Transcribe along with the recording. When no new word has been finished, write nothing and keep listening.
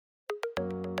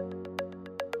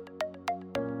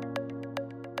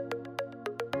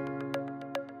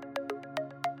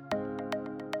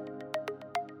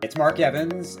It's Mark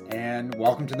Evans, and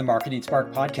welcome to the Marketing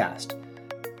Spark podcast.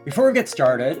 Before we get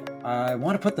started, I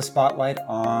want to put the spotlight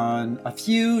on a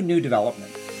few new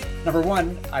developments. Number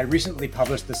one, I recently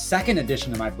published the second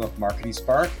edition of my book, Marketing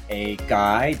Spark, a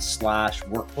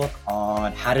guide/workbook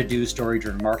on how to do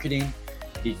story-driven marketing.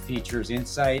 It features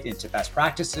insight into best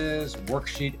practices,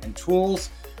 worksheet, and tools,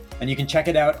 and you can check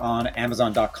it out on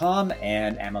Amazon.com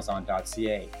and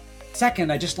Amazon.ca.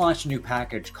 Second, I just launched a new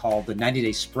package called the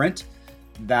 90-Day Sprint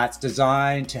that's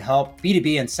designed to help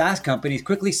B2B and SaaS companies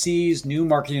quickly seize new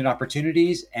marketing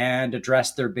opportunities and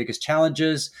address their biggest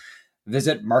challenges.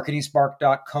 Visit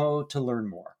marketingspark.co to learn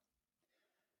more.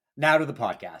 Now to the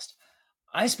podcast.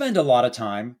 I spend a lot of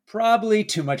time, probably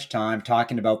too much time,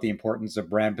 talking about the importance of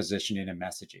brand positioning and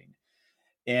messaging.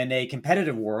 In a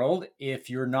competitive world, if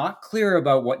you're not clear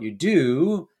about what you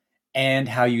do and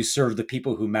how you serve the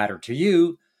people who matter to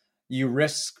you, you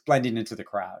risk blending into the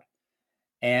crowd.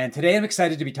 And today I'm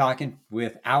excited to be talking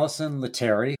with Allyson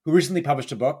Letteri, who recently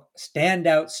published a book,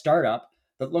 Standout Startup,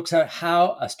 that looks at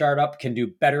how a startup can do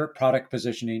better product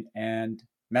positioning and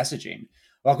messaging.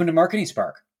 Welcome to Marketing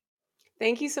Spark.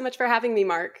 Thank you so much for having me,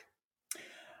 Mark.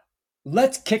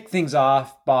 Let's kick things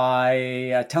off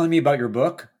by telling me about your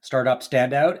book, Startup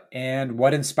Standout, and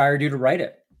what inspired you to write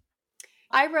it.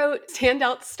 I wrote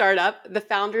Standout Startup, the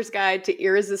founder's guide to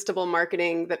irresistible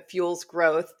marketing that fuels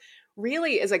growth,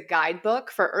 really is a guidebook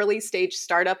for early stage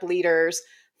startup leaders,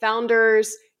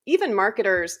 founders, even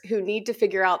marketers who need to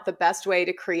figure out the best way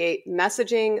to create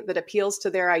messaging that appeals to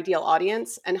their ideal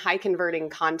audience and high converting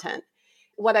content.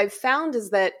 What I've found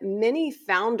is that many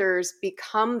founders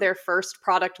become their first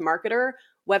product marketer,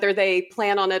 whether they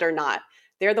plan on it or not.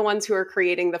 They're the ones who are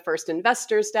creating the first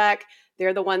investors deck.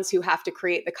 They're the ones who have to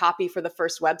create the copy for the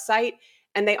first website.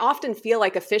 And they often feel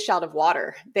like a fish out of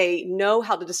water. They know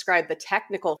how to describe the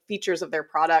technical features of their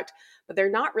product, but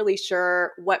they're not really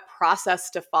sure what process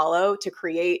to follow to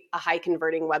create a high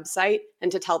converting website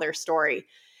and to tell their story.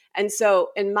 And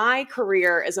so in my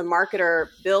career as a marketer,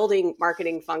 building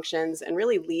marketing functions and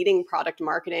really leading product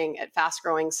marketing at fast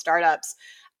growing startups,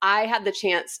 I had the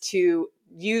chance to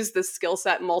use this skill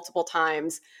set multiple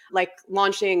times, like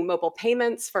launching mobile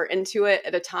payments for Intuit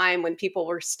at a time when people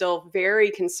were still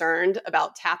very concerned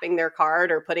about tapping their card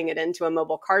or putting it into a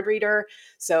mobile card reader.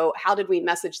 So how did we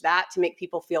message that to make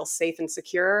people feel safe and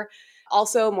secure?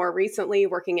 Also, more recently,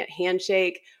 working at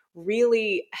Handshake,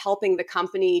 really helping the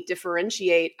company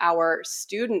differentiate our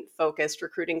student-focused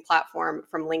recruiting platform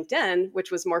from LinkedIn,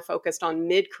 which was more focused on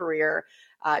mid-career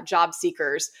job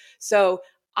seekers. So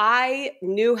I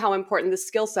knew how important the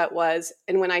skill set was.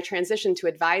 And when I transitioned to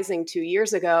advising 2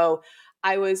 years ago,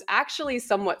 I was actually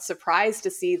somewhat surprised to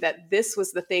see that this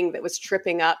was the thing that was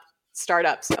tripping up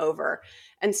startups over.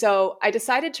 And so I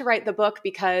decided to write the book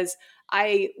because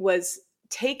I was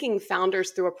taking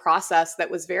founders through a process that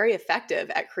was very effective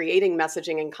at creating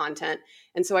messaging and content.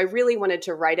 And so I really wanted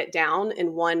to write it down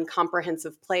in one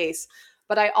comprehensive place.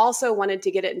 But I also wanted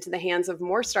to get it into the hands of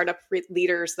more startup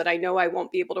leaders that I know I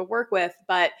won't be able to work with,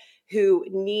 but who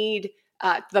need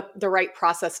the right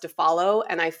process to follow.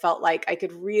 And I felt like I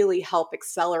could really help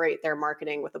accelerate their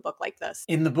marketing with a book like this.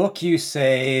 In the book, you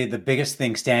say the biggest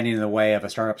thing standing in the way of a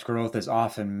startup's growth is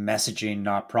often messaging,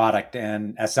 not product.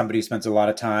 And as somebody who spends a lot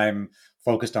of time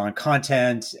focused on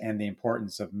content and the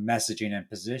importance of messaging and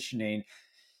positioning,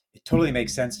 it totally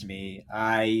makes sense to me.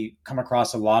 I come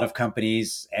across a lot of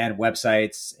companies and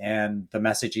websites, and the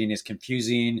messaging is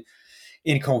confusing,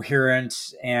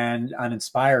 incoherent, and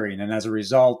uninspiring. And as a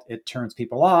result, it turns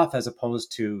people off as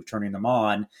opposed to turning them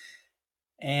on.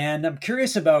 And I'm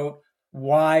curious about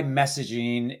why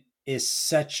messaging is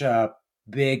such a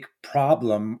big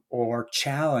problem or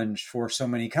challenge for so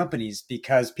many companies,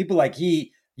 because people like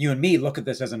you and me look at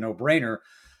this as a no-brainer.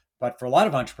 But for a lot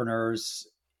of entrepreneurs,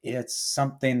 it's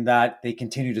something that they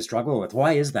continue to struggle with.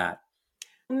 Why is that?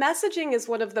 Messaging is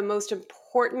one of the most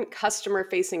important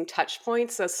customer-facing touch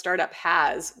points a startup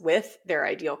has with their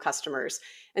ideal customers.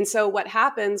 And so what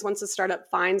happens once a startup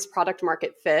finds product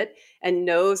market fit and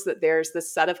knows that there's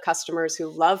this set of customers who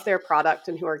love their product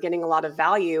and who are getting a lot of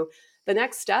value, the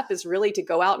next step is really to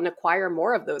go out and acquire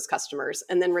more of those customers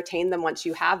and then retain them once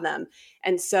you have them.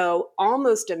 And so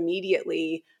almost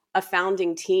immediately, a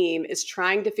founding team is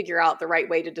trying to figure out the right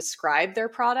way to describe their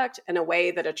product in a way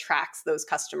that attracts those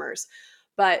customers.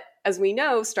 But as we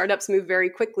know, startups move very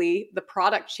quickly. The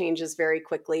product changes very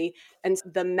quickly. And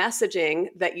the messaging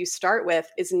that you start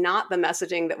with is not the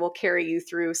messaging that will carry you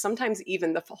through sometimes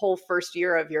even the whole first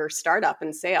year of your startup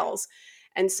and sales.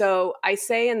 And so I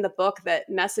say in the book that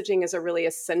messaging is a really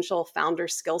essential founder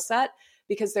skill set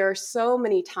because there are so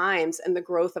many times in the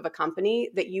growth of a company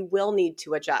that you will need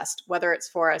to adjust, whether it's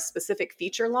for a specific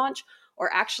feature launch or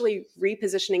actually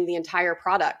repositioning the entire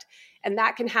product. And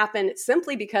that can happen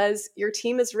simply because your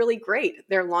team is really great.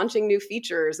 They're launching new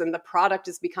features and the product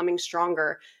is becoming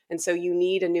stronger. And so you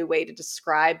need a new way to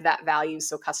describe that value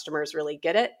so customers really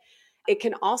get it. It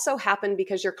can also happen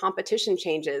because your competition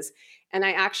changes. And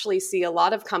I actually see a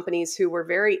lot of companies who were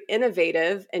very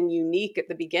innovative and unique at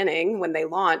the beginning when they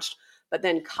launched, but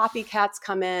then copycats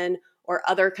come in or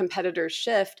other competitors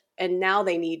shift, and now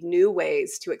they need new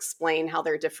ways to explain how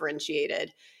they're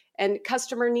differentiated. And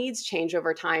customer needs change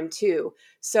over time too.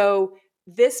 So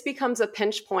this becomes a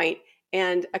pinch point,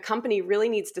 and a company really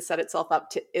needs to set itself up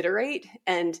to iterate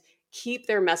and keep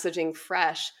their messaging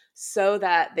fresh so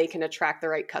that they can attract the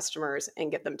right customers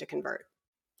and get them to convert.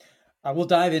 We'll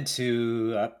dive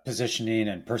into positioning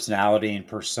and personality and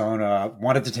persona.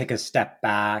 Wanted to take a step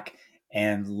back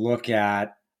and look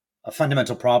at a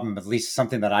fundamental problem, at least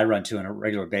something that I run to on a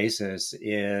regular basis,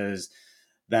 is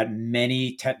that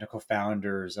many technical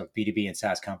founders of B2B and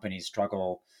SaaS companies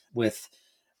struggle with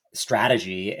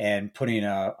strategy and putting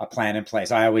a plan in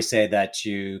place. I always say that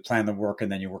you plan the work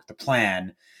and then you work the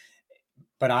plan.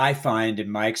 But I find in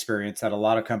my experience that a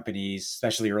lot of companies,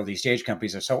 especially early stage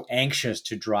companies, are so anxious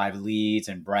to drive leads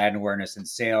and brand awareness and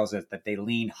sales that they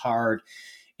lean hard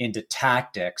into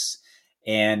tactics.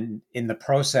 And in the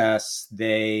process,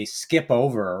 they skip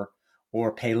over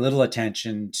or pay little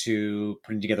attention to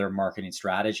putting together a marketing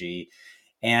strategy.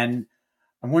 And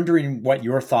I'm wondering what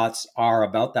your thoughts are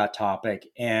about that topic,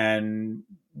 and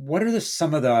what are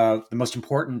some of the most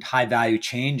important high value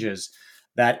changes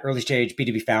that early stage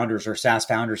B2B founders or SaaS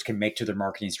founders can make to their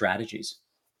marketing strategies?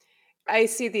 I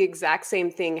see the exact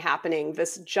same thing happening,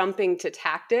 this jumping to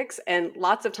tactics. And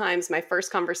lots of times, my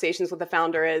first conversations with the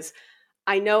founder is,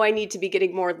 I know I need to be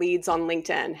getting more leads on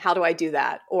LinkedIn. How do I do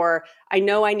that? Or I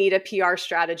know I need a PR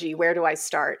strategy. Where do I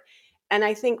start? And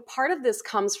I think part of this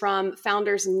comes from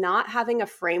founders not having a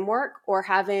framework or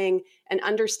having an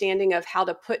understanding of how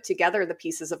to put together the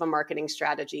pieces of a marketing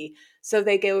strategy. So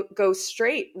they go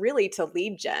straight really to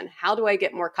lead gen. How do I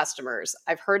get more customers?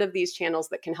 I've heard of these channels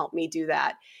that can help me do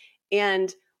that.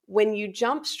 And when you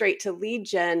jump straight to lead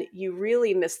gen, you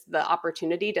really miss the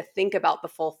opportunity to think about the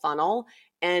full funnel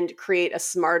and create a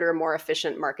smarter, more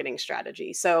efficient marketing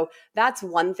strategy. So that's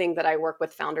one thing that I work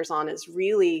with founders on, is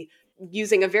really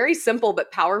using a very simple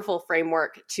but powerful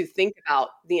framework to think about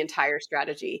the entire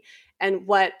strategy. And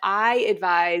what I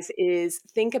advise is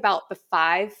think about the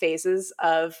 5 phases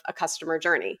of a customer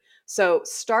journey. So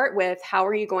start with, how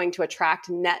are you going to attract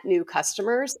net new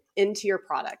customers into your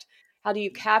product? How do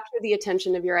you capture the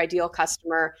attention of your ideal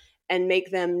customer and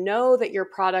make them know that your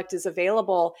product is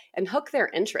available and hook their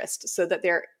interest so that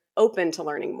they're open to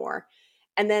learning more?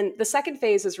 And then the second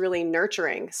phase is really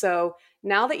nurturing. So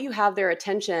now that you have their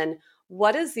attention,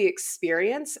 what is the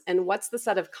experience and what's the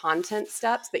set of content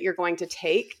steps that you're going to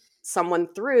take someone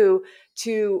through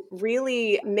to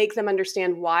really make them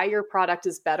understand why your product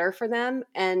is better for them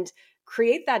and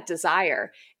create that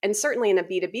desire? And certainly in a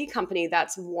B2B company,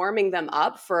 that's warming them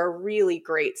up for a really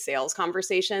great sales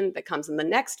conversation that comes in the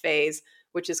next phase,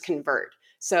 which is convert.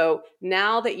 So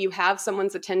now that you have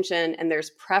someone's attention and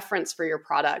there's preference for your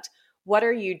product, what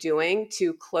are you doing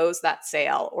to close that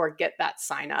sale or get that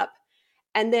sign up?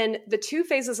 And then the 2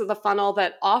 phases of the funnel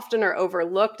that often are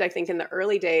overlooked, I think, in the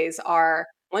early days are,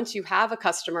 once you have a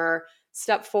customer,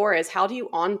 step 4 is, how do you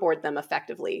onboard them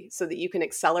effectively so that you can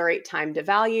accelerate time to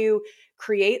value,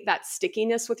 create that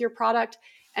stickiness with your product,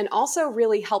 and also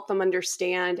really help them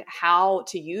understand how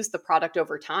to use the product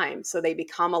over time so they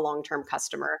become a long-term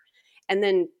customer. And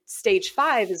then stage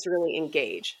 5 is really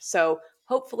engage. So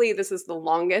hopefully this is the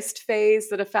longest phase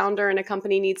that a founder in a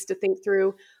company needs to think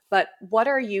through. But what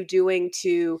are you doing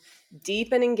to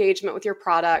deepen engagement with your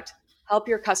product, help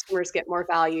your customers get more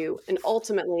value, and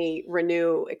ultimately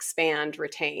renew, expand,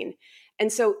 retain?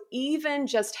 And so even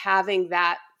just having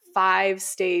that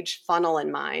 5-stage funnel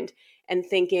in mind and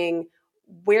thinking,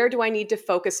 where do I need to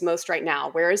focus most right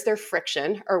now? Where is there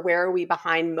friction, or where are we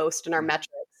behind most in our metrics?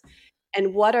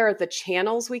 And what are the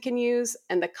channels we can use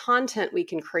and the content we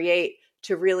can create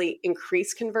to really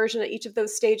increase conversion at each of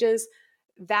those stages?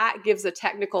 That gives a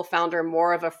technical founder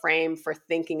more of a frame for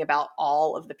thinking about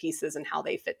all of the pieces and how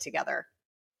they fit together.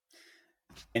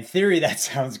 In theory, that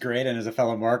sounds great. And as a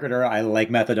fellow marketer, I like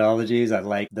methodologies. I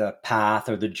like the path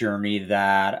or the journey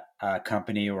that a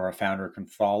company or a founder can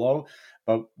follow.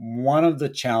 But one of the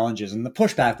challenges and the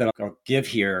pushback that I'll give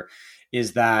here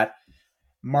is that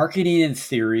marketing in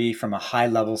theory from a high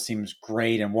level seems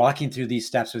great. And walking through these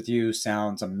steps with you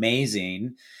sounds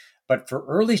amazing. But for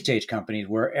early stage companies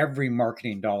where every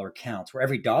marketing dollar counts, where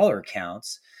every dollar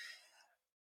counts,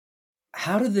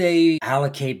 how do they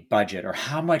allocate budget, or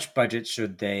how much budget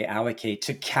should they allocate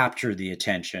to capture the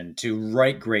attention, to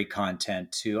write great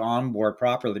content, to onboard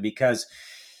properly? Because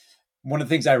one of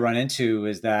the things I run into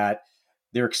is that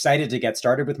they're excited to get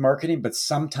started with marketing, but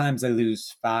sometimes they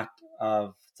lose sight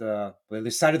of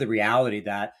the reality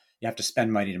that you have to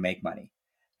spend money to make money.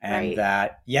 And Right.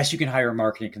 that, yes, you can hire a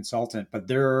marketing consultant, but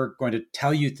they're going to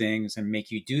tell you things and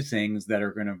make you do things that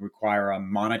are going to require a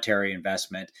monetary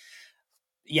investment.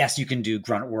 Yes, you can do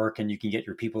grunt work and you can get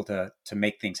your people to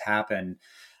make things happen.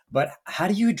 But how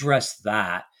do you address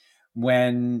that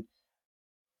when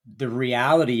the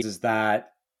reality is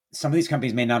that some of these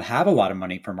companies may not have a lot of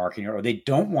money for marketing, or they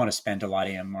don't want to spend a lot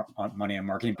of money on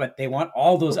marketing, but they want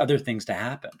all those other things to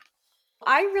happen?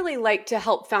 I really like to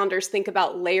help founders think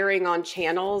about layering on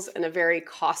channels in a very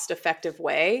cost effective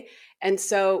way. And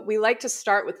so we like to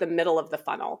start with the middle of the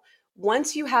funnel.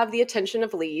 Once you have the attention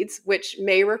of leads, which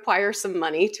may require some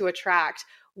money to attract,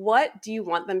 what do you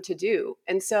want them to do?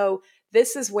 And so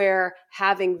this is where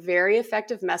having very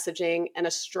effective messaging and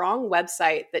a strong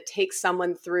website that takes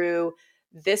someone through,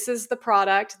 this is the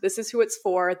product, this is who it's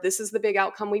for, this is the big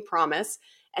outcome we promise.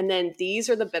 And then these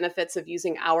are the benefits of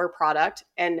using our product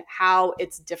and how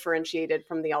it's differentiated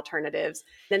from the alternatives.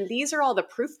 Then these are all the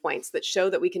proof points that show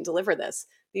that we can deliver this.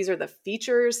 These are the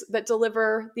features that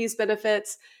deliver these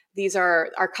benefits. These are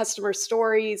our customer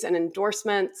stories and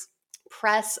endorsements,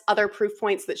 press, other proof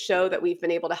points that show that we've been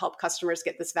able to help customers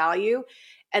get this value.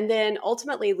 And then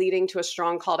ultimately leading to a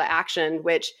strong call to action,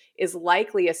 which is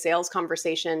likely a sales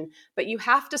conversation. But you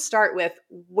have to start with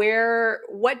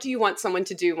what do you want someone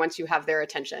to do once you have their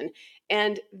attention?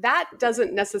 And that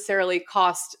doesn't necessarily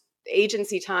cost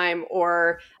agency time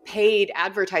or paid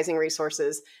advertising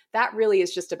resources. That really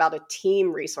is just about a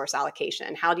team resource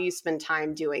allocation. How do you spend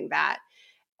time doing that?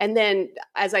 And then,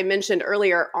 as I mentioned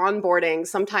earlier, onboarding,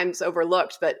 sometimes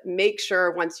overlooked, but make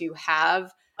sure once you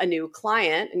have a new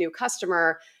client, a new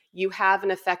customer, you have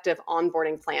an effective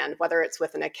onboarding plan, whether it's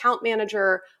with an account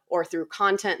manager or through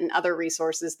content and other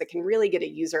resources that can really get a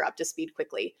user up to speed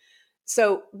quickly.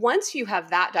 So once you have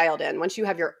that dialed in, once you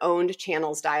have your owned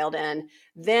channels dialed in,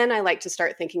 then I like to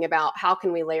start thinking about how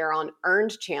can we layer on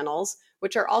earned channels,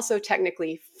 which are also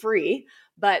technically free,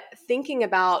 but thinking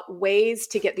about ways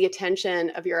to get the attention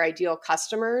of your ideal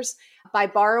customers by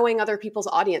borrowing other people's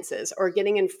audiences or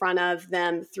getting in front of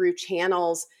them through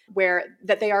channels where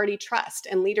that they already trust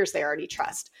and leaders they already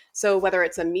trust. So whether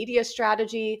it's a media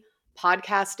strategy,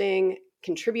 podcasting,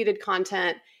 contributed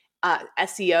content,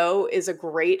 SEO is a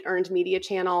great earned media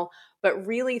channel, but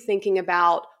really thinking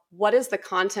about what is the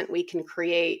content we can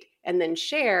create and then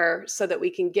share so that we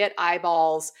can get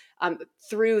eyeballs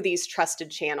through these trusted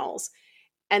channels.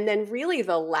 And then really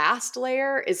the last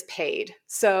layer is paid.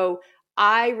 So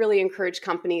I really encourage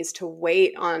companies to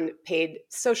wait on paid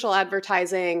social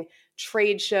advertising,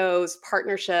 trade shows,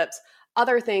 partnerships,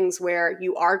 other things where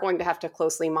you are going to have to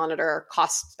closely monitor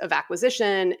cost of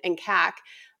acquisition and CAC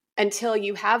until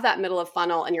you have that middle of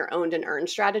funnel and your owned and earned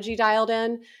strategy dialed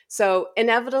in. So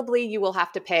inevitably you will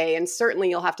have to pay, and certainly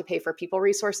you'll have to pay for people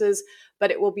resources,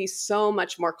 but it will be so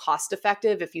much more cost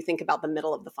effective if you think about the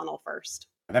middle of the funnel first.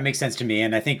 That makes sense to me.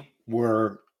 And I think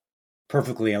we're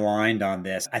perfectly aligned on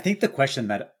this. I think the question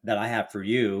that I have for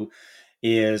you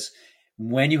is,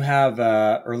 when you have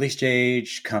a early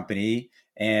stage company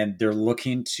and they're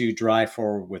looking to drive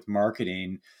forward with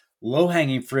marketing, low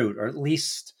hanging fruit, or at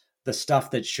least the stuff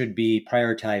that should be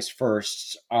prioritized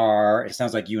first, are, it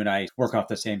sounds like you and I work off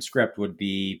the same script, would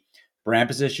be brand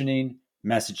positioning,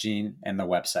 messaging, and the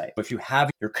website. If you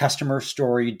have your customer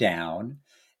story down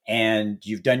and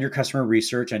you've done your customer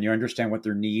research and you understand what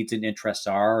their needs and interests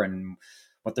are and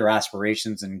what their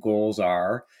aspirations and goals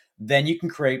are, then you can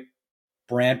create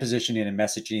brand positioning and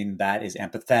messaging that is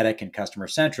empathetic and customer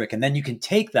centric. And then you can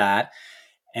take that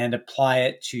and apply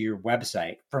it to your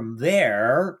website. From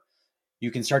there, you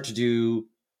can start to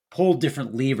pull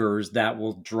different levers that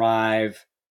will drive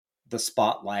the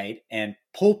spotlight and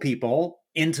pull people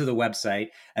into the website.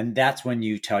 And that's when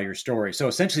you tell your story. So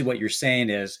essentially what you're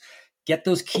saying is, get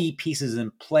those key pieces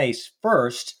in place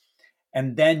first,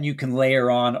 and then you can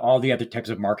layer on all the other types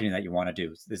of marketing that you want to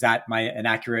do. Is that an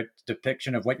accurate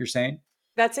depiction of what you're saying?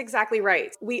 That's exactly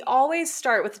right. We always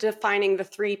start with defining the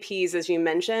 3 Ps, as you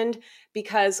mentioned,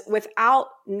 because without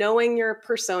knowing your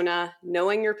persona,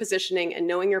 knowing your positioning, and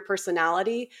knowing your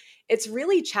personality, it's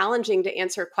really challenging to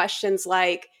answer questions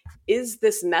like, is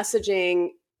this messaging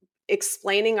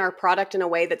explaining our product in a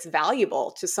way that's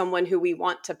valuable to someone who we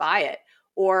want to buy it?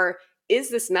 Or is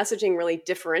this messaging really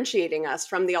differentiating us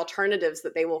from the alternatives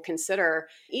that they will consider?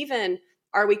 Even,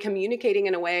 are we communicating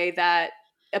in a way that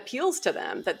appeals to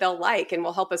them, that they'll like and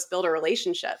will help us build a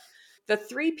relationship? The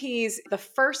 3 Ps, the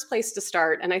first place to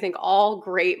start, and I think all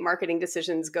great marketing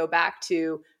decisions go back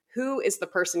to, who is the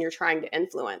person you're trying to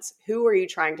influence? Who are you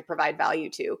trying to provide value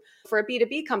to? For a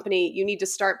B2B company, you need to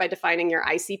start by defining your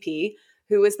ICP.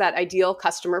 Who is that ideal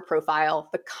customer profile,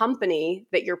 the company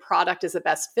that your product is the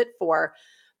best fit for?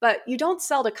 But you don't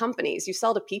sell to companies, you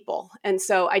sell to people. And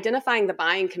so identifying the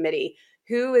buying committee,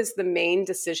 who is the main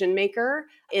decision maker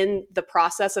in the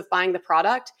process of buying the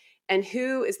product, and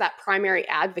who is that primary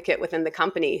advocate within the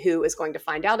company who is going to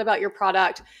find out about your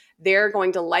product. They're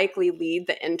going to likely lead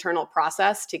the internal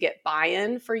process to get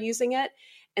buy-in for using it.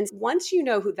 And once you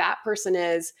know who that person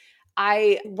is,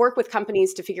 I work with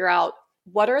companies to figure out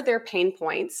what are their pain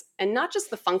points, and not just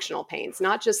the functional pains,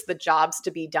 not just the jobs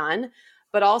to be done,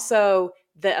 but also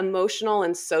the emotional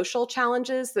and social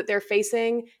challenges that they're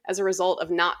facing as a result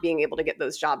of not being able to get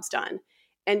those jobs done.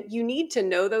 And you need to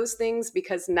know those things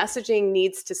because messaging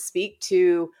needs to speak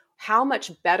to how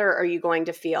much better are you going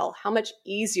to feel? How much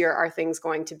easier are things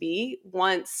going to be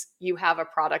once you have a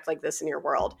product like this in your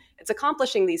world? It's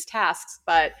accomplishing these tasks,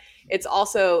 but it's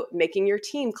also making your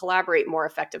team collaborate more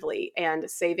effectively and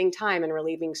saving time and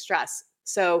relieving stress.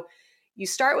 So you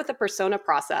start with the persona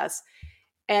process,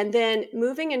 and then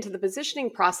moving into the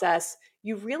positioning process,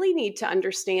 you really need to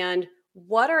understand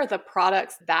what are the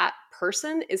products that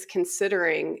person is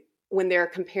considering when they're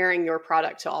comparing your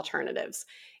product to alternatives.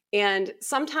 And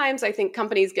sometimes I think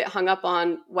companies get hung up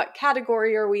on what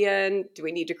category are we in? Do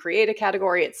we need to create a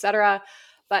category, et cetera?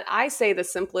 But I say the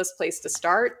simplest place to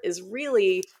start is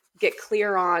really get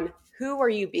clear on who are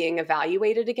you being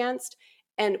evaluated against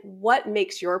and what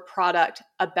makes your product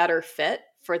a better fit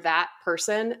for that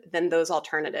person than those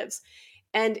alternatives.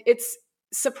 And it's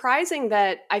surprising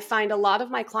that I find a lot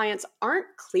of my clients aren't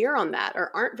clear on that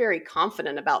or aren't very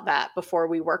confident about that before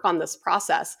we work on this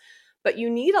process. But you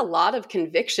need a lot of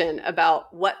conviction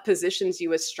about what positions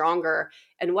you as stronger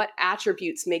and what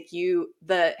attributes make you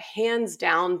the hands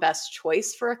down best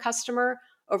choice for a customer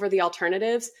over the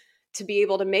alternatives to be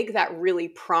able to make that really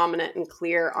prominent and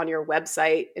clear on your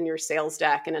website and your sales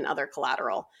deck and in other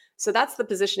collateral. So that's the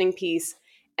positioning piece.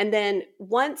 And then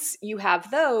once you have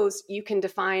those, you can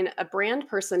define a brand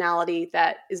personality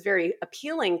that is very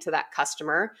appealing to that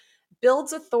customer,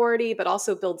 builds authority, but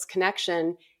also builds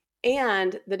connection,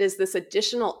 and that is this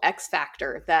additional X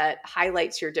factor that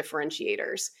highlights your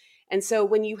differentiators. And so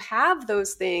when you have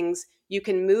those things, you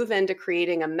can move into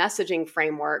creating a messaging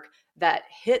framework that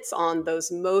hits on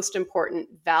those most important,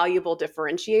 valuable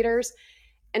differentiators.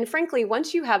 And frankly,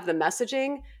 once you have the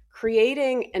messaging,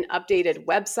 creating an updated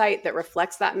website that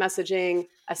reflects that messaging,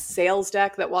 a sales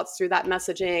deck that walks through that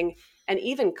messaging, and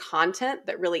even content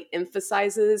that really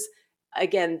emphasizes,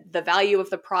 again, the value of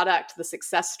the product, the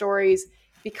success stories,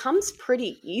 becomes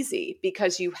pretty easy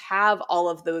because you have all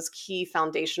of those key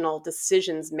foundational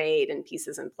decisions made and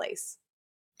pieces in place.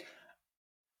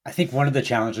 I think one of the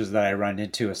challenges that I run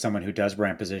into as someone who does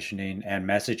brand positioning and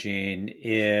messaging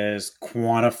is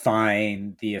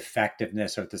quantifying the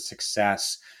effectiveness or the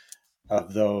success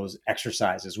of those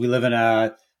exercises. We live in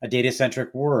a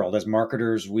data-centric world. As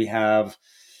marketers, we have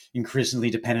increasingly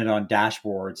dependent on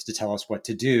dashboards to tell us what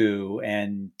to do,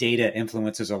 and data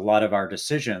influences a lot of our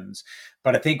decisions.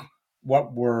 But I think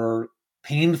what we're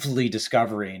painfully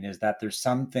discovering is that there's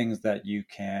some things that you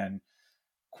can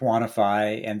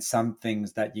quantify and some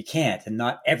things that you can't, and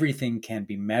not everything can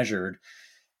be measured.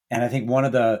 And I think one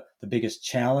of the biggest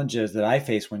challenges that I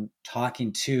face when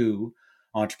talking to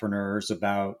entrepreneurs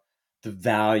about the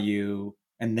value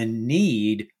and the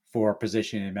need for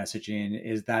positioning and messaging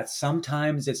is that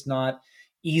sometimes it's not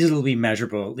easily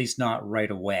measurable, at least not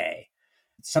right away.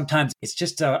 Sometimes it's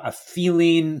just a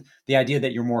feeling, the idea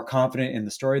that you're more confident in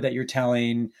the story that you're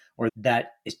telling, or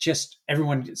that it's just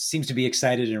everyone seems to be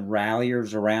excited and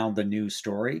rallies around the new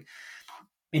story.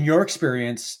 In your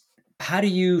experience, how do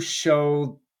you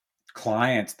show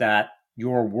clients that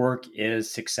your work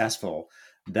is successful,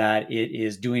 that it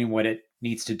is doing what it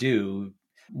needs to do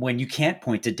when you can't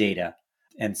point to data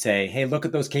and say, hey, look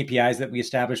at those KPIs that we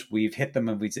established. We've hit them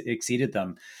and we've exceeded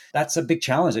them. That's a big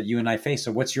challenge that you and I face.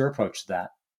 So what's your approach to that?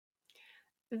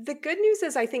 The good news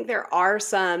is I think there are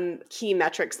some key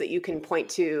metrics that you can point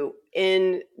to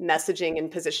in messaging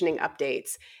and positioning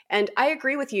updates. And I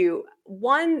agree with you.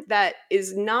 One that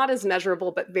is not as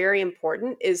measurable, but very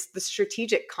important is the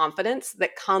strategic confidence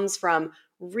that comes from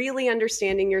really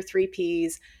understanding your 3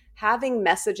 Ps, having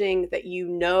messaging that you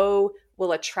know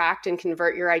will attract and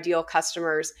convert your ideal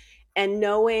customers, and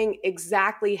knowing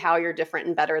exactly how you're different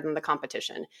and better than the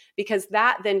competition, because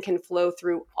that then can flow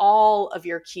through all of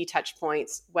your key touch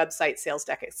points, website, sales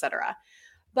deck, et cetera.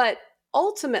 But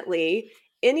ultimately,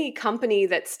 any company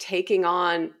that's taking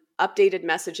on updated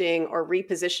messaging or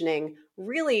repositioning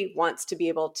really wants to be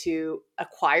able to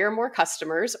acquire more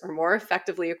customers or more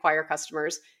effectively acquire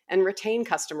customers and retain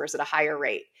customers at a higher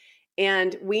rate.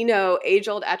 And we know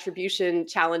age-old attribution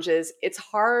challenges. It's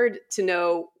hard to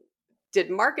know, did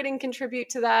marketing contribute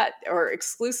to that or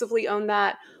exclusively own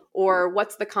that? Or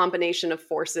what's the combination of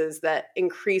forces that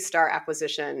increased our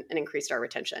acquisition and increased our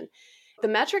retention? The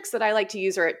metrics that I like to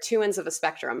use are at two ends of a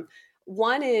spectrum.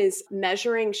 One is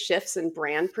measuring shifts in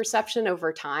brand perception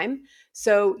over time.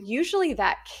 So usually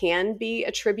that can be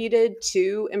attributed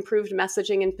to improved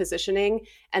messaging and positioning,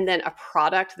 and then a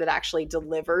product that actually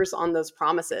delivers on those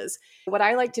promises. What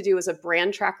I like to do is a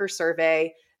brand tracker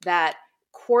survey that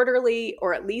quarterly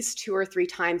or at least 2 or 3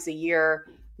 times a year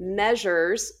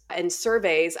measures and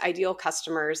surveys ideal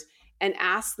customers and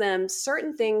asks them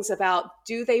certain things about,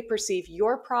 do they perceive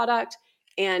your product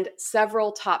and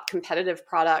several top competitive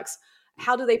products?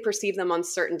 How do they perceive them on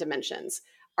certain dimensions?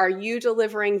 Are you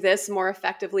delivering this more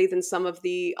effectively than some of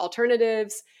the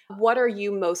alternatives? What are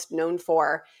you most known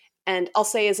for? And I'll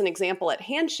say, as an example, at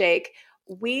Handshake,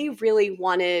 we really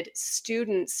wanted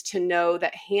students to know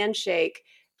that Handshake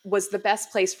was the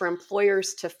best place for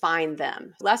employers to find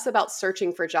them. Less about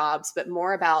searching for jobs, but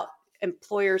more about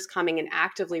employers coming and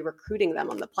actively recruiting them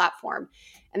on the platform.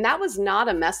 And that was not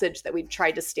a message that we'd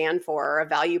tried to stand for or a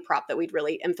value prop that we'd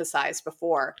really emphasized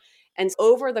before. And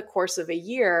over the course of a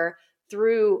year,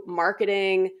 through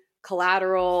marketing,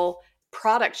 collateral,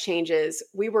 product changes,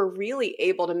 we were really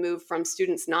able to move from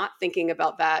students not thinking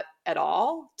about that at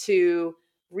all to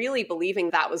really believing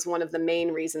that was one of the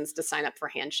main reasons to sign up for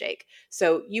Handshake.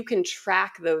 So you can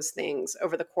track those things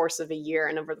over the course of a year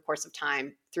and over the course of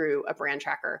time through a brand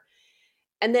tracker.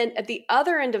 And then at the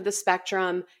other end of the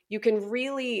spectrum, you can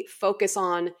really focus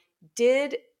on,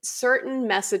 did certain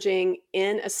messaging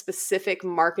in a specific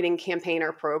marketing campaign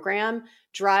or program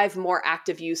drive more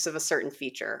active use of a certain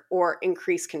feature or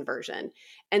increase conversion?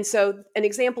 And so an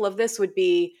example of this would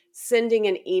be sending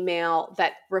an email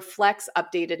that reflects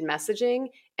updated messaging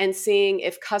and seeing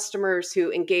if customers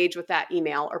who engage with that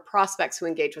email or prospects who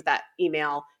engage with that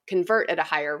email convert at a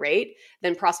higher rate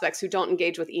than prospects who don't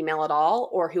engage with email at all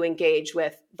or who engage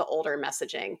with the older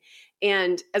messaging.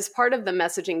 And as part of the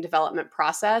messaging development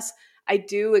process, I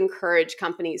do encourage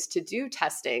companies to do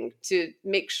testing to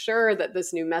make sure that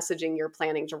this new messaging you're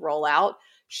planning to roll out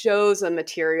shows a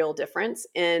material difference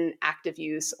in active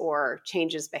use or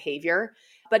changes behavior.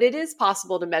 But it is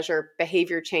possible to measure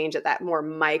behavior change at that more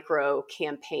micro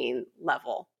campaign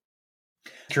level.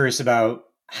 Curious about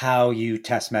how you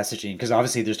test messaging, because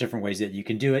obviously there's different ways that you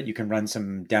can do it. You can run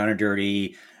some down and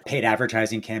dirty paid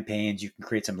advertising campaigns. You can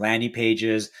create some landing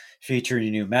pages featuring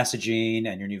your new messaging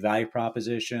and your new value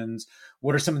propositions.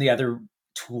 What are some of the other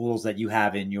tools that you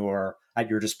have at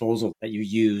your disposal that you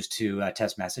use to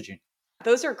test messaging?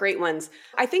 Those are great ones.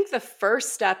 I think the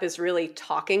first step is really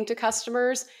talking to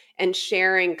customers and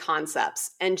sharing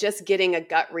concepts and just getting a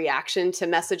gut reaction to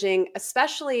messaging,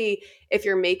 especially if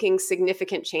you're making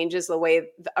significant changes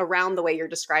around the way you're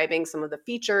describing some of the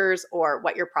features or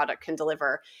what your product can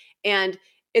deliver. And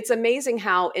it's amazing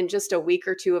how in just a week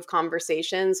or two of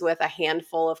conversations with a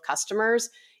handful of customers,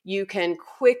 you can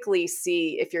quickly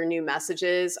see if your new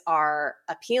messages are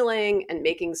appealing and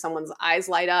making someone's eyes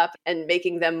light up and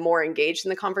making them more engaged in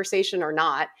the conversation or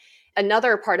not.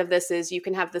 Another part of this is you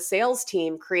can have the sales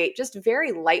team create just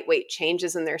very lightweight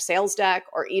changes in their sales deck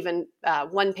or even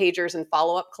one-pagers and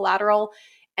follow-up collateral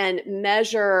and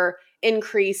measure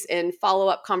increase in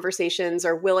follow-up conversations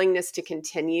or willingness to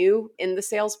continue in the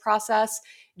sales process.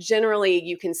 Generally,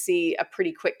 you can see a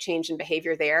pretty quick change in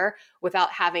behavior there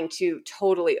without having to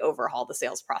totally overhaul the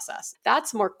sales process.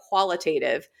 That's more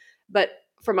qualitative, but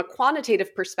from a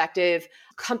quantitative perspective,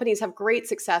 companies have great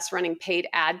success running paid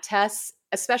ad tests,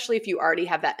 especially if you already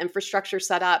have that infrastructure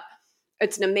set up.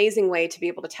 It's an amazing way to be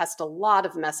able to test a lot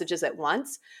of messages at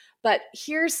once. But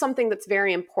here's something that's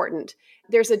very important.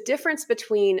 There's a difference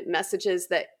between messages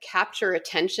that capture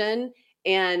attention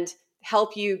and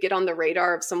help you get on the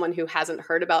radar of someone who hasn't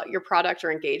heard about your product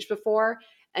or engaged before,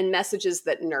 and messages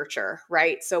that nurture,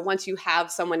 right? So once you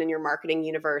have someone in your marketing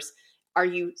universe, are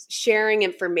you sharing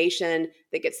information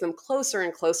that gets them closer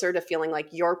and closer to feeling like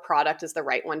your product is the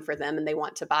right one for them and they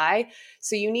want to buy?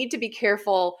 So you need to be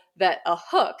careful that a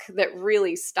hook that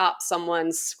really stops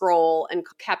someone's scroll and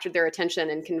captured their attention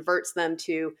and converts them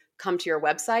to come to your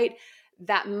website,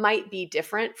 that might be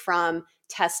different from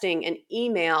testing an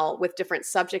email with different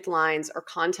subject lines or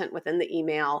content within the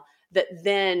email that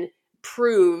then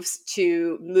proves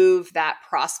to move that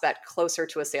prospect closer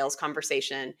to a sales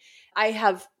conversation. I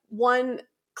have one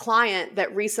client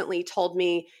that recently told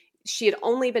me she had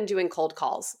only been doing cold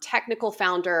calls, technical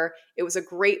founder. It was a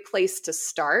great place to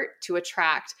start to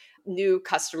attract new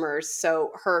customers.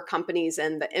 So her company's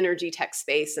in the energy tech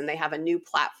space and they have a new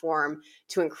platform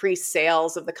to increase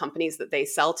sales of the companies that they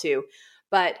sell to.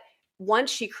 But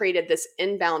once she created this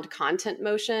inbound content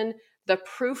motion, the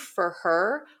proof for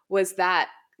her was that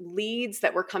leads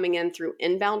that were coming in through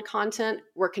inbound content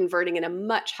were converting at a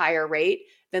much higher rate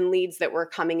than leads that were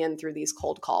coming in through these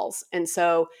cold calls. And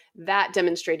so that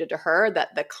demonstrated to her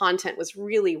that the content was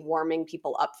really warming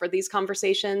people up for these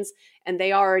conversations. And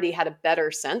they already had a better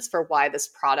sense for why this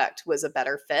product was a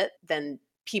better fit than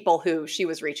people who she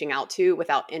was reaching out to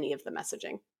without any of the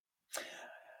messaging.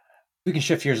 We can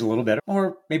shift gears a little bit,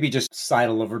 or maybe just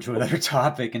sidle over to another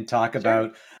topic and talk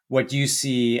about what you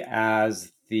see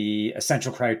as the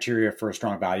essential criteria for a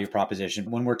strong value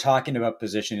proposition. When we're talking about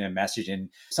positioning and messaging,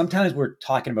 sometimes we're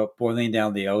talking about boiling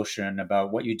down the ocean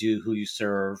about what you do, who you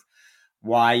serve,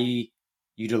 why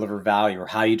you deliver value or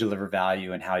how you deliver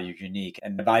value and how you're unique.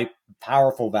 And a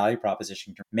powerful value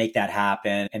proposition can make that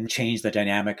happen and change the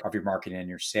dynamic of your marketing and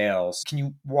your sales. Can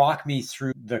you walk me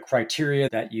through the criteria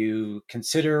that you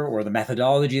consider or the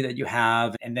methodology that you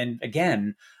have? And then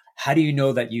again, how do you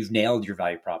know that you've nailed your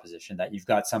value proposition, that you've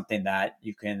got something that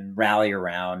you can rally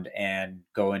around and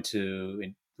go into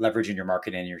leveraging your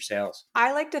marketing and your sales?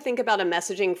 I like to think about a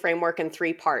messaging framework in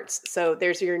three parts. So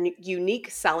there's your unique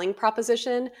selling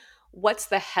proposition. What's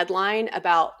the headline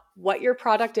about what your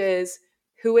product is,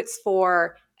 who it's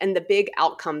for, and the big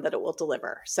outcome that it will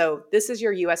deliver. So this is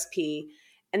your USP.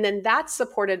 And then that's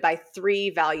supported by three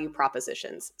value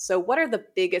propositions. So what are the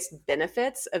biggest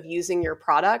benefits of using your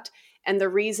product and the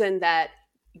reason that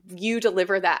you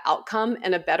deliver that outcome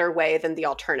in a better way than the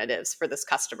alternatives for this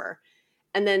customer?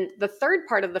 And then the third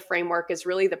part of the framework is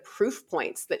really the proof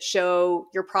points that show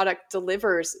your product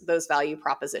delivers those value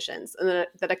propositions and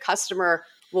that a customer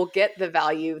will get the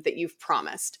value that you've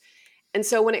promised. And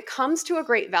so when it comes to a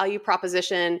great value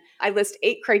proposition, I list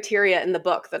 8 criteria in the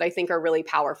book that I think are really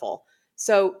powerful.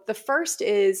 So the first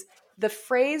is the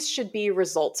phrase should be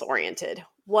results oriented.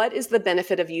 What is the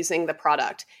benefit of using the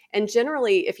product? And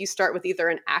generally, if you start with either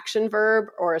an action verb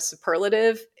or a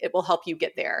superlative, it will help you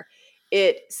get there.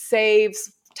 It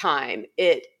saves time.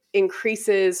 It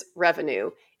increases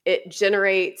revenue. It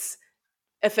generates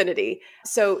affinity.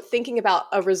 So thinking about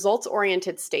a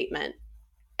results-oriented statement.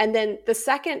 And then the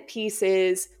second piece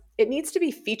is it needs to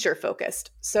be feature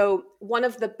focused. So one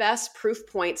of the best proof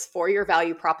points for your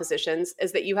value propositions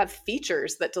is that you have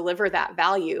features that deliver that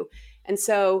value. And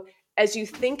so as you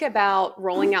think about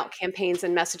rolling out campaigns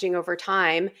and messaging over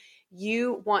time,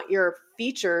 you want your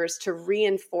features to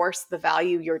reinforce the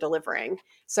value you're delivering.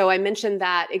 So I mentioned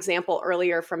that example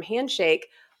earlier from Handshake.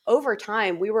 Over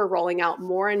time, we were rolling out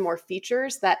more and more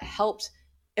features that helped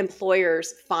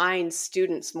employers find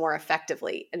students more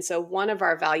effectively. And so one of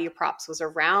our value props was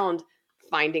around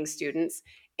finding students.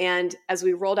 And as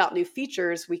we rolled out new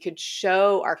features, we could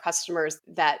show our customers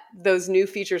that those new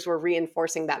features were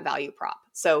reinforcing that value prop.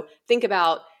 So think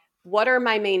about, what are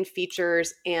my main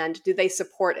features and do they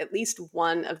support at least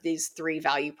one of these 3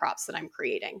 value props that I'm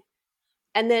creating?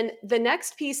 And then the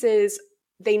next piece is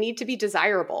they need to be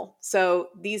desirable. So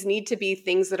these need to be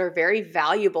things that are very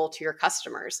valuable to your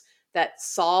customers, that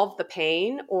solve the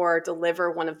pain or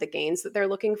deliver one of the gains that they're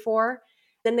looking for.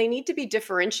 Then they need to be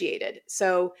differentiated.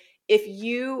 So if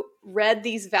you read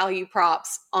these value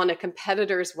props on a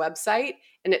competitor's website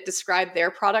and it described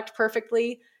their product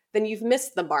perfectly, then you've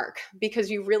missed the mark,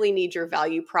 because you really need your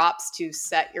value props to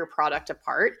set your product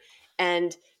apart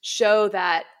and show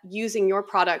that using your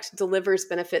product delivers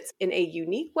benefits in a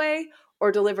unique way or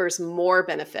delivers more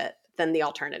benefit than the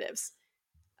alternatives.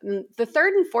 The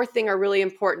third and fourth thing are really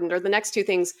important, or the next 2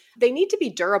 things. They need to be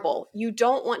durable. You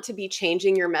don't want to be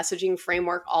changing your messaging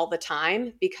framework all the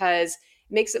time, because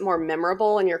it makes it more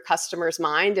memorable in your customer's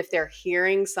mind if they're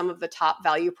hearing some of the top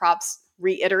value props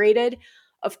reiterated.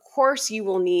 Of course, you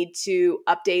will need to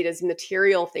update as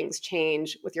material things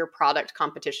change with your product,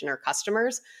 competition, or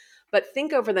customers. But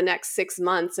think over the next 6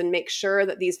 months and make sure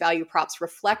that these value props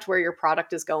reflect where your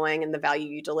product is going and the value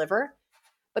you deliver.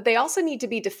 But they also need to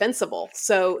be defensible.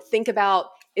 So think about,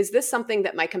 is this something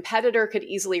that my competitor could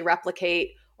easily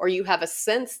replicate, or you have a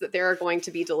sense that they're going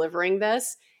to be delivering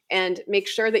this? And make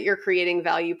sure that you're creating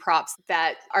value props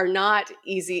that are not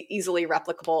easily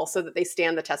replicable so that they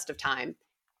stand the test of time.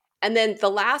 And then the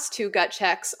last 2 gut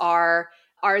checks are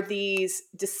are these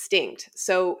distinct?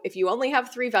 So if you only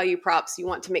have 3 value props, you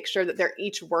want to make sure that they're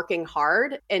each working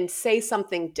hard and say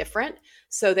something different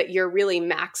so that you're really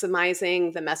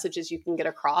maximizing the messages you can get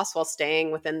across while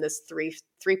staying within this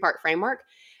three-part framework.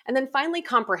 And then finally,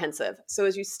 comprehensive. So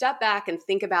as you step back and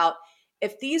think about,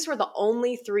 if these were the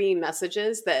only 3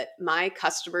 messages that my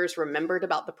customers remembered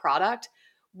about the product,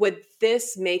 would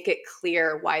this make it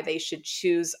clear why they should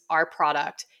choose our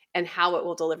product and how it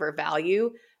will deliver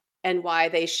value and why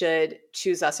they should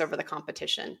choose us over the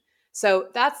competition? So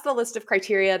that's the list of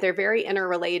criteria. They're very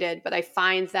interrelated, but I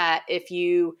find that if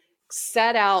you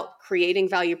set out creating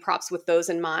value props with those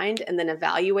in mind and then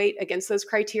evaluate against those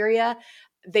criteria,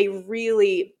 they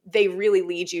really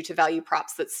lead you to value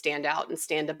props that stand out and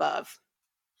stand above.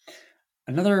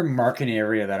 Another marketing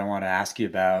area that I want to ask you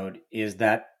about is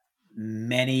that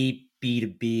many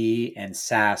B2B and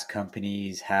SaaS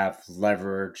companies have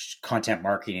leveraged content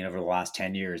marketing over the last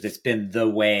 10 years. It's been the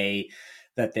way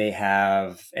that they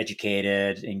have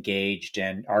educated, engaged,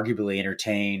 and arguably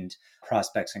entertained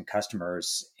prospects and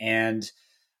customers. And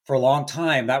for a long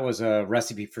time, that was a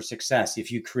recipe for success.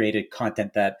 If you created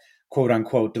content that quote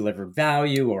unquote delivered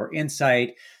value or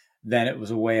insight, then it was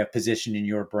a way of positioning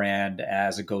your brand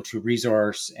as a go-to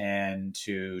resource and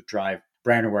to drive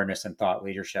brand awareness and thought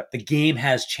leadership. The game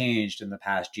has changed in the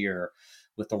past year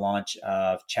with the launch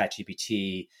of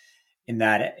ChatGPT, in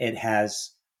that it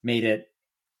has made it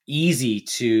easy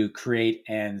to create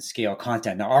and scale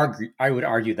content. Now, I would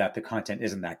argue that the content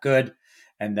isn't that good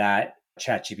and that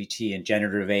ChatGPT and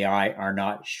generative AI are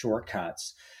not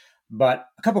shortcuts. But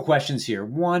a couple questions here.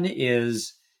 One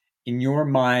is, in your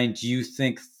mind, do you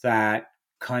think that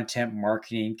content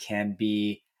marketing can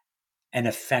be an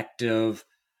effective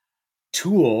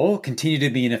tool, continue to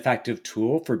be an effective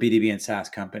tool for B2B and SaaS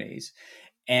companies?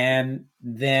 And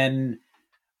then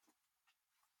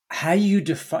how do you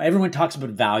define, everyone talks about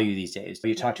value these days.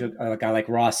 You talk to a guy like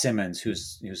Ross Simmons,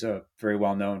 who's a very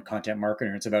well-known content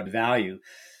marketer. It's about value.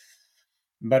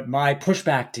 But my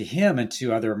pushback to him and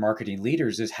to other marketing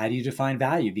leaders is, how do you define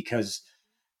value? Because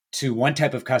to one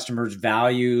type of customers,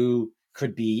 value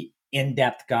could be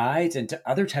in-depth guides, and to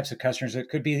other types of customers, it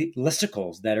could be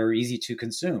listicles that are easy to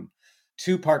consume.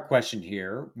 Two-part question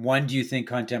here. One, do you think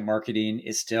content marketing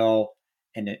is still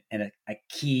a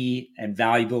key and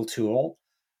valuable tool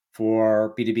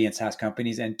for B2B and SaaS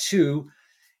companies? And two,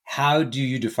 how do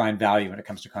you define value when it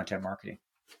comes to content marketing?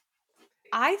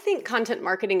 I think content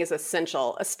marketing is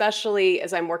essential, especially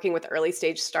as I'm working with early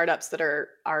stage startups that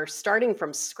are starting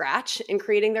from scratch in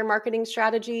creating their marketing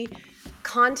strategy.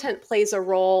 Content plays a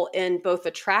role in both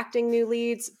attracting new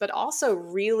leads, but also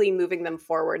really moving them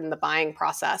forward in the buying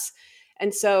process.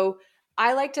 And so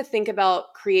I like to think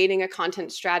about creating a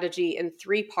content strategy in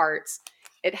 3 parts.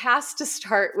 It has to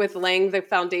start with laying the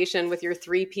foundation with your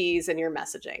 3 Ps and your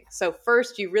messaging. So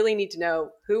first, you really need to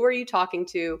know, who are you talking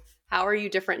to? How are you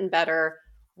different and better?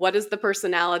 What is the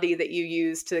personality that you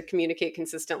use to communicate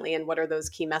consistently? And what are those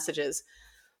key messages?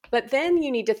 But then you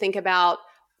need to think about,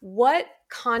 what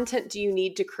content do you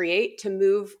need to create to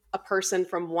move a person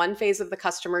from one phase of the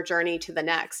customer journey to the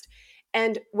next?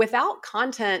 And without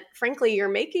content, frankly, you're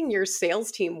making your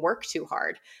sales team work too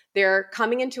hard. They're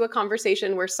coming into a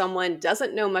conversation where someone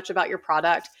doesn't know much about your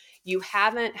product. You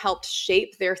haven't helped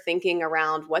shape their thinking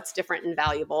around what's different and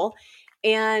valuable.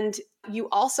 And you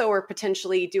also are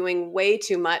potentially doing way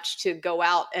too much to go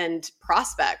out and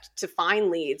prospect to find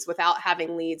leads without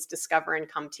having leads discover and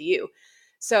come to you.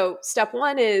 So step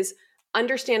 1 is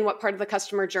understand what part of the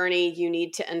customer journey you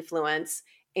need to influence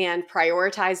and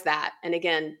prioritize that. And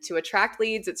again, to attract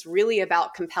leads, it's really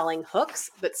about compelling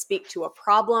hooks that speak to a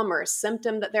problem or a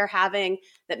symptom that they're having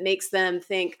that makes them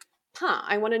think,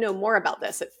 I want to know more about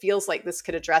this. It feels like this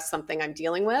could address something I'm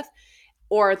dealing with.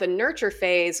 Or the nurture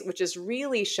phase, which is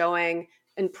really showing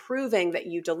and proving that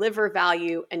you deliver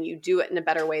value and you do it in a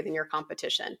better way than your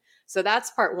competition. So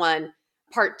that's part 1.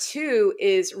 Part 2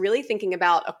 is really thinking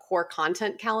about a core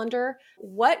content calendar.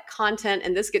 What content,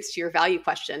 and this gets to your value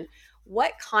question,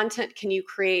 what content can you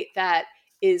create that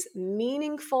is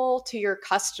meaningful to your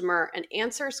customer and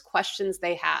answers questions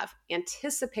they have,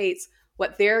 anticipates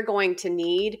what they're going to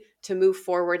need to move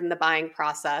forward in the buying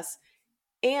process,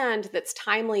 and that's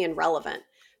timely and relevant?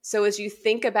 So as you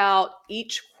think about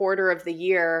each quarter of the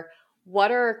year,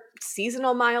 what are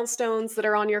seasonal milestones that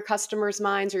are on your customers'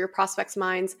 minds or your prospects'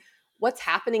 minds? What's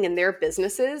happening in their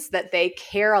businesses that they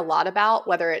care a lot about,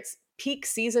 whether it's peak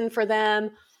season for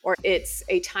them or it's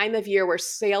a time of year where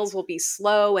sales will be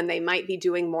slow and they might be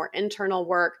doing more internal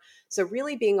work. So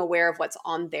really being aware of what's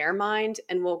on their mind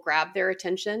and will grab their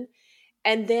attention.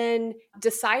 And then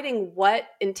deciding what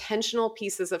intentional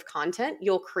pieces of content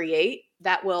you'll create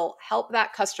that will help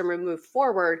that customer move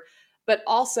forward, but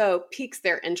also piques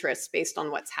their interest based on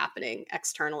what's happening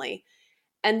externally.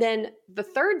 And then the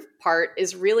third part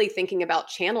is really thinking about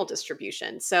channel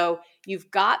distribution. So you've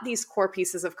got these core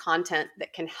pieces of content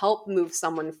that can help move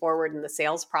someone forward in the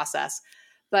sales process.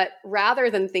 But rather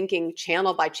than thinking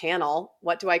channel by channel,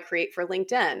 what do I create for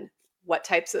LinkedIn? What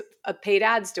types of paid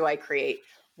ads do I create?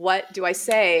 What do I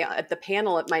say at the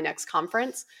panel at my next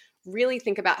conference? Really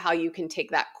think about how you can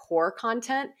take that core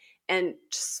content and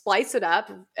splice it up,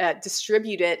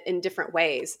 distribute it in different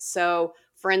ways. So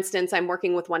for instance, I'm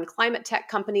working with one climate tech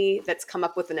company that's come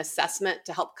up with an assessment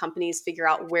to help companies figure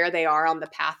out where they are on the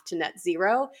path to net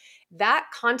zero. That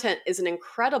content is an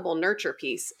incredible nurture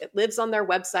piece. It lives on their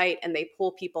website and they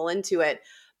pull people into it,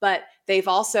 but they've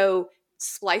also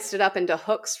spliced it up into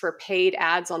hooks for paid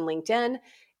ads on LinkedIn.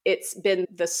 It's been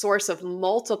the source of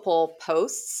multiple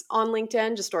posts on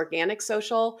LinkedIn, just organic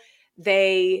social.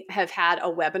 They have had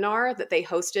a webinar that they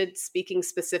hosted speaking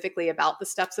specifically about the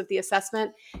steps of the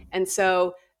assessment. And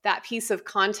so that piece of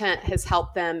content has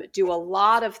helped them do a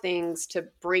lot of things to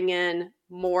bring in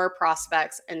more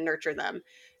prospects and nurture them.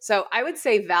 So I would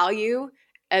say value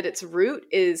at its root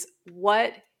is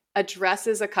what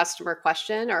addresses a customer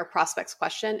question or a prospect's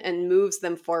question and moves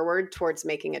them forward towards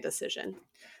making a decision.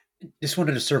 Just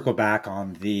wanted to circle back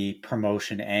on the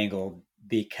promotion angle,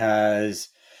 because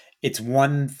it's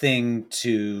one thing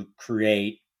to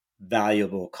create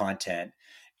valuable content.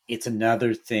 It's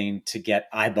another thing to get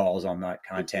eyeballs on that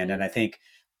content. Mm-hmm. And I think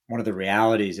one of the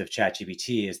realities of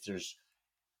ChatGPT is there's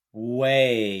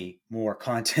way more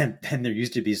content than there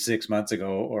used to be 6 months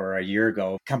ago or a year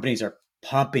ago. Companies are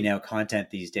pumping out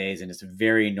content these days, and it's a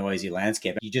very noisy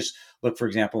landscape. You just look, for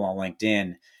example, on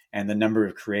LinkedIn, and the number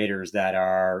of creators that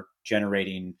are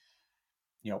generating,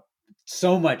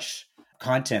 so much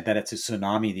content that it's a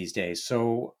tsunami these days.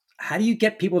 So how do you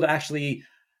get people to actually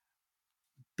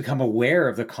become aware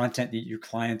of the content that your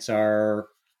clients are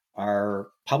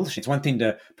publishing? It's one thing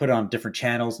to put it on different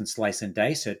channels and slice and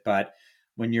dice it, but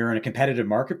when you're in a competitive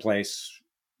marketplace,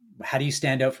 how do you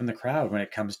stand out from the crowd when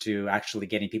it comes to actually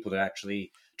getting people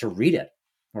to read it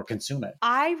or consume it?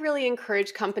 I really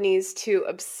encourage companies to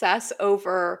obsess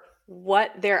over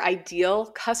what their ideal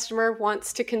customer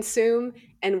wants to consume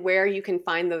and where you can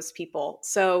find those people.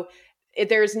 So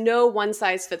there's no one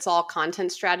size fits all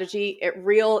content strategy. It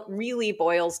really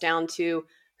boils down to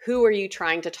who are you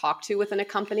trying to talk to within a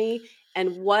company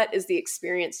and what is the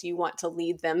experience you want to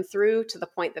lead them through to the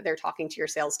point that they're talking to your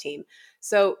sales team.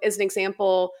 So as an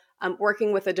example, I'm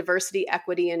working with a diversity,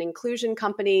 equity, and inclusion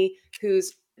company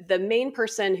who's the main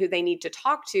person who they need to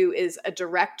talk to is a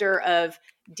director of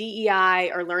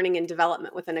DEI or learning and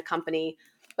development within a company.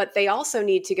 But they also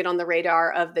need to get on the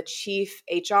radar of the chief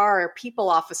HR or people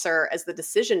officer as the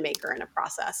decision maker in a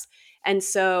process. And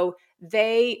so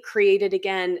they created,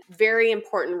 again, very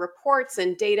important reports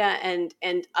and data and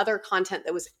other content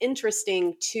that was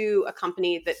interesting to a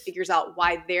company that figures out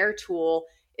why their tool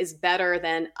is better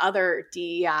than other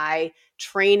DEI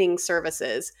training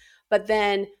services. But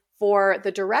then for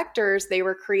the directors, they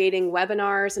were creating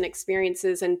webinars and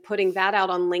experiences and putting that out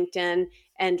on LinkedIn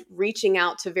and reaching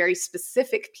out to very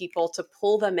specific people to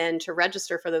pull them in to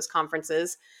register for those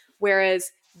conferences.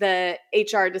 Whereas the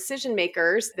HR decision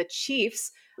makers, the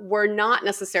chiefs, were not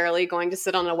necessarily going to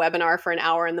sit on a webinar for an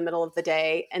hour in the middle of the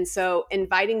day. And so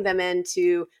inviting them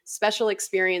into special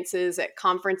experiences at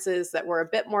conferences that were a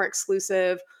bit more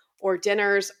exclusive, or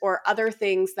dinners or other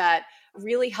things that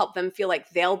really help them feel like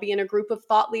they'll be in a group of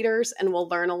thought leaders and will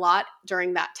learn a lot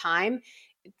during that time.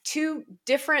 Two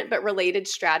different but related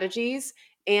strategies,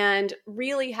 and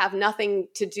really have nothing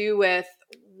to do with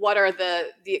what are the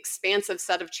expansive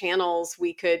set of channels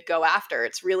we could go after.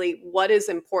 It's really what is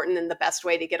important and the best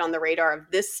way to get on the radar of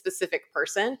this specific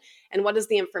person, and what is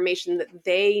the information that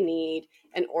they need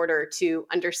in order to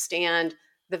understand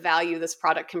the value this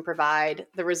product can provide,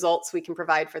 the results we can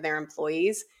provide for their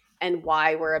employees, and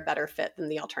why we're a better fit than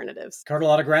the alternatives. Covered a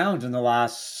lot of ground in the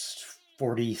last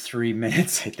 43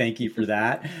 minutes. Thank you for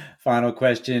that. Final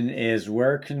question is,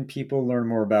 where can people learn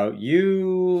more about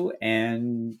you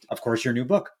and, of course, your new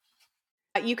book?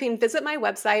 You can visit my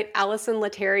website,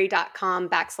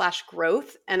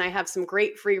 AllysonLetteri.com/growth. And I have some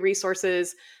great free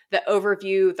resources that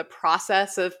overview the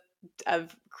process of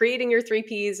creating your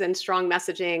 3Ps and strong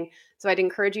messaging. So I'd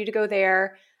encourage you to go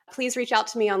there. Please reach out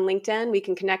to me on LinkedIn. We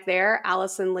can connect there,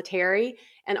 Allyson Letteri.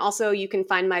 And also you can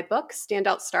find my book,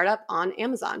 Standout Startup, on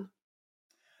Amazon.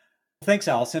 Thanks,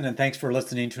 Allyson, and thanks for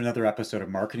listening to another episode of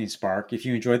Marketing Spark. If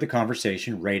you enjoyed the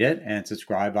conversation, rate it and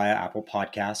subscribe via Apple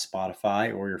Podcasts,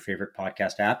 Spotify, or your favorite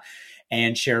podcast app,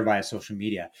 and share via social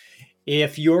media.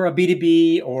 If you're a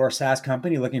B2B or SaaS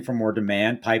company looking for more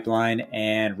demand, pipeline,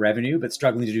 and revenue, but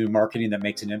struggling to do marketing that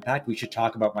makes an impact, we should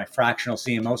talk about my fractional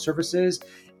CMO services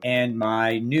and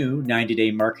my new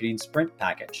 90-day marketing sprint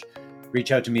package.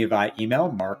 Reach out to me via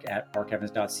email,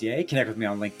 mark@markevans.ca, connect with me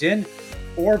on LinkedIn,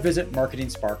 or visit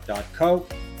marketingspark.co.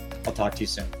 I'll talk to you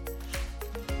soon.